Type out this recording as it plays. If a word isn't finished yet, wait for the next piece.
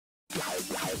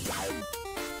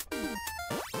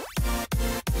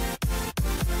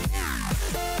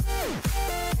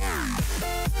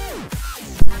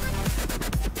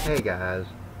Hey guys,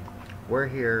 we're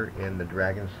here in the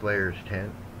Dragon Slayer's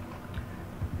tent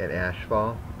at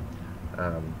Ashfall.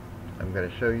 I'm going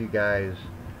to show you guys,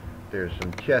 there's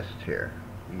some chests here.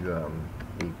 You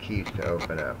need keys to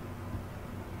open up.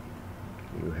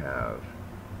 You have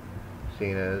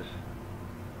Cena's,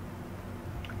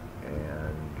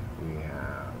 and we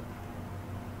have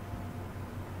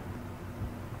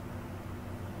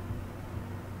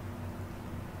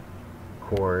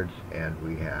cords, and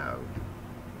we have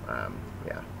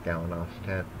Gallinoff's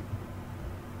tent.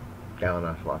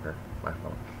 Gallinoff's locker. My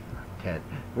phone. Tent.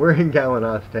 We're in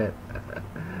Gallinoff's tent.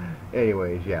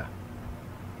 Anyways, yeah.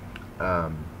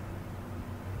 I'm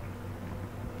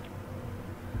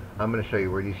going to show you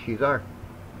where these keys are.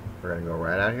 We're going to go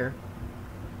right out here.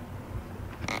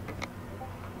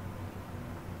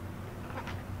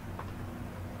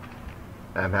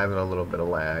 I'm having a little bit of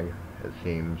lag, it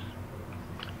seems.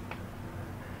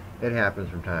 It happens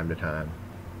from time to time.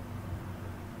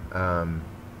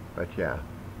 But yeah,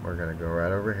 we're going to go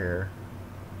right over here,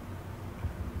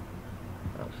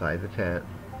 outside the tent,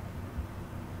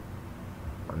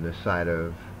 on this side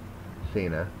of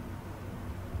Cena.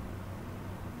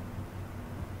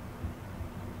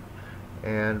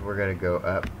 And we're going to go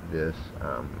up this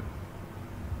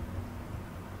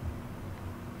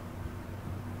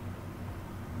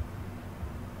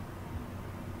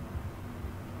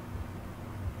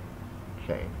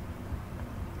chain.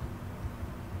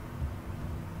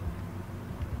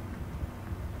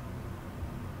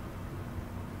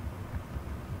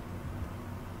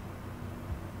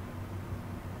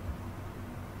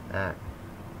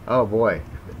 Oh boy,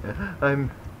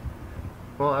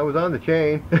 I was on the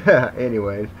chain.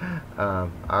 Anyways,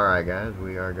 alright guys,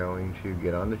 we are going to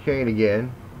get on the chain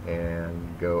again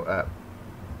and go up.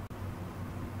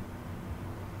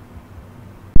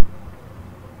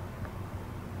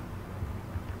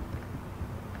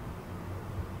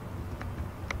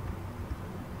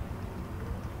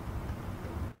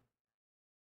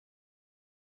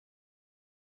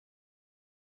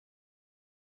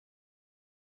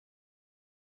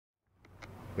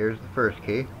 Here's the first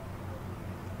key.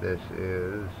 This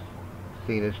is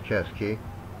Cena's chest key.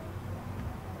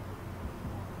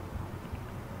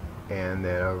 And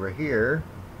then over here,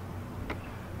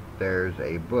 there's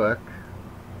a book,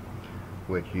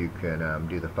 which you can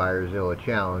do the Firezilla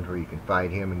challenge, where you can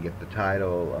fight him and get the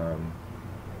title,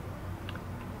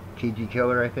 TG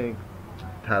Killer, I think.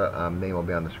 Title, name will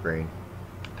be on the screen.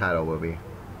 Title will be.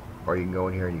 Or you can go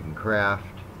in here and you can craft.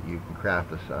 You can craft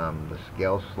this, the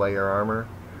Scale Slayer armor,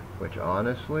 which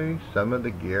honestly, some of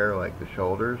the gear, like the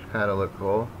shoulders, kind of look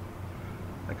cool.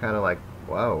 I kind of like,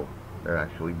 whoa, they're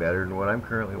actually better than what I'm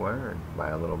currently wearing by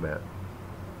a little bit.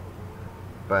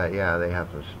 But yeah, they have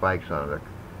some spikes on it.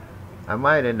 I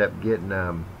might end up getting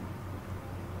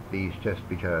these just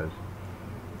because,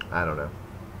 I don't know.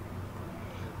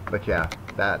 But yeah,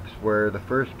 that's where the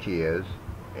first key is,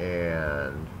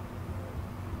 and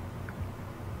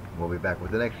we'll be back with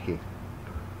the next key.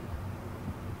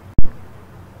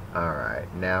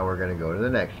 Alright, now we're going to go to the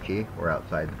next key. We're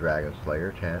outside the Dragon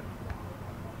Slayer tent.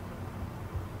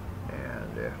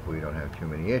 And if we don't have too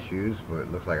many issues,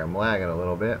 it looks like I'm lagging a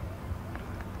little bit,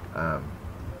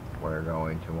 we're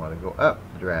going to want to go up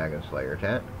the Dragon Slayer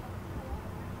tent.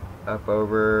 Up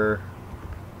over,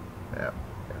 yeah,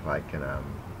 if I can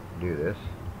do this.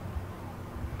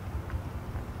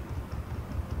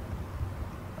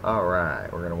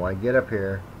 Alright, we're going to want to get up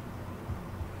here.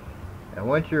 And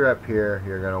once you're up here,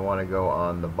 you're going to want to go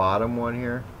on the bottom one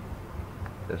here.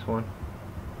 This one.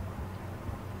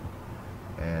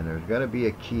 And there's going to be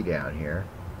a key down here.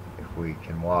 If we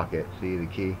can walk it, see the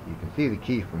key. You can see the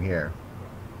key from here.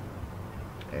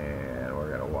 And we're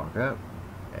going to walk up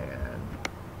and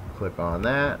click on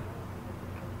that.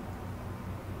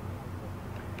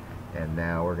 And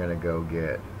now we're going to go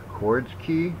get Cords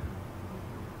key,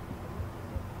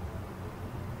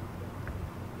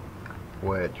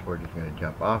 which we're just going to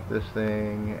jump off this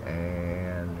thing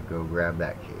and go grab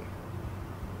that key.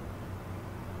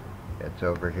 It's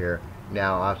over here.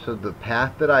 Now also, the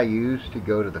path that I used to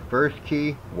go to the first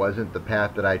key wasn't the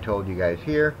path that I told you guys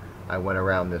here. I went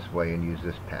around this way and used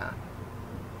this path.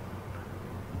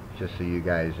 Just so you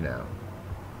guys know.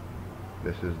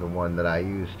 This is the one that I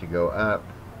used to go up.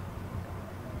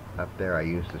 Up there I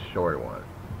used the short one.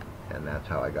 And that's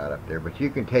how I got up there. But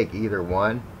you can take either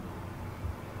one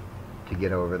to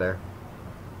get over there.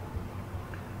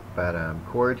 But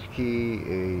Cords key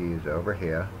is over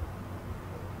here.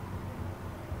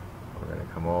 We're going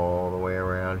to come all the way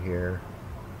around here.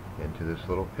 into this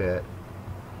little pit,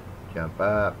 jump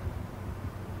up,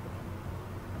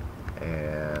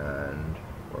 and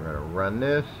we're going to run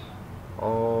this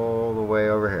all the way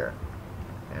over here.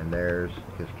 And there's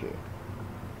his key.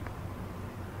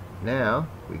 Now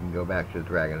we can go back to the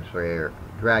Dragon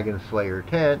Slayer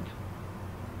tent.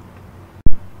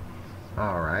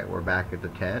 Alright, we're back at the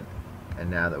tent. And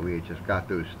now that we just got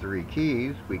those 3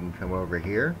 keys, we can come over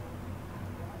here.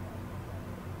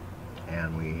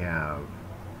 And we have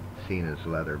Cena's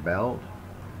leather belt.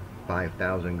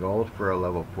 5,000 gold for a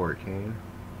level 14.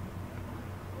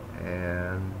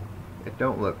 And it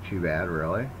don't look too bad,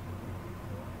 really.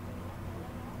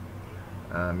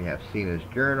 You have Cena's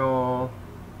journal,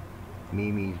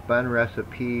 Mimi's bun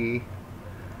recipe.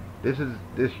 This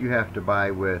you have to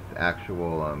buy with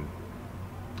actual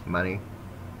money.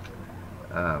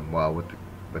 Well,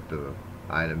 with the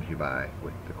items you buy,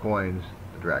 with the coins,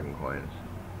 the dragon coins,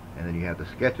 and then you have the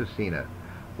sketch of Cena,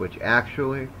 which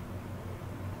actually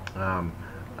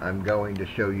I'm going to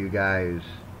show you guys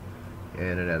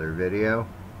in another video.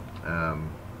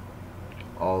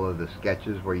 All of the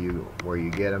sketches where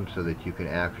you get them, so that you can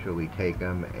actually take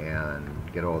them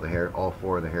and get all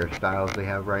 4 of the hairstyles they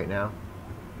have right now.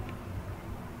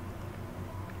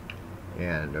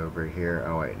 And over here,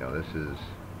 oh wait, no, this is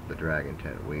the dragon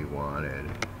tent. We wanted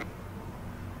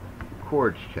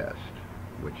Cord's chest,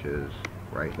 which is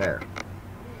right there.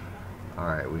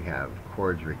 Alright, we have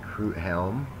Cord's recruit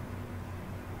helm.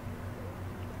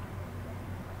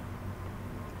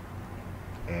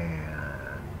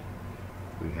 And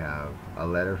we have a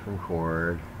letter from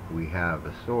Cord. We have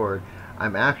a sword.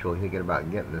 I'm actually thinking about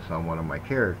getting this on one of my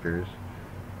characters.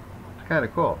 It's kind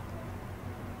of cool.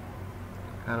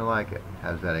 Kind of like it.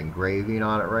 Has that engraving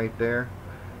on it right there.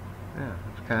 Yeah,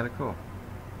 it's kind of cool.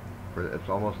 It's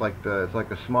almost like it's like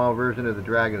a small version of the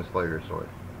Dragon Slayer sword.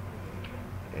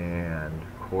 And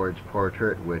Cord's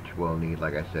portrait, which we'll need,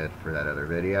 like I said, for that other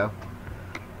video,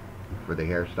 for the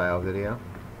hairstyle video.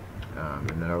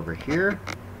 And then over here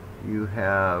you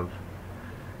have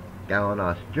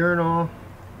Galanos' journal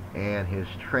and his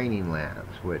training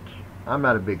lance, which I'm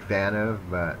not a big fan of,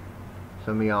 but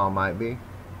some of y'all might be.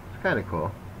 It's kind of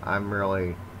cool. I'm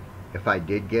really, if I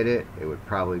did get it, it would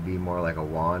probably be more like a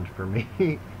wand for me.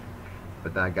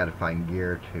 But then I got to find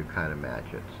gear to kind of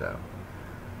match it, so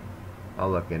I'll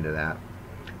look into that.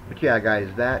 But yeah, guys,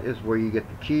 that is where you get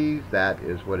the keys. That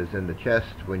is what is in the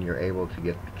chest when you're able to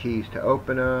get the keys to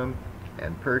open them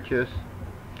and purchase.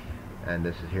 And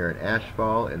this is here in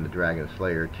Ashfall in the Dragon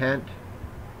Slayer tent.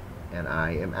 And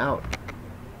I am out.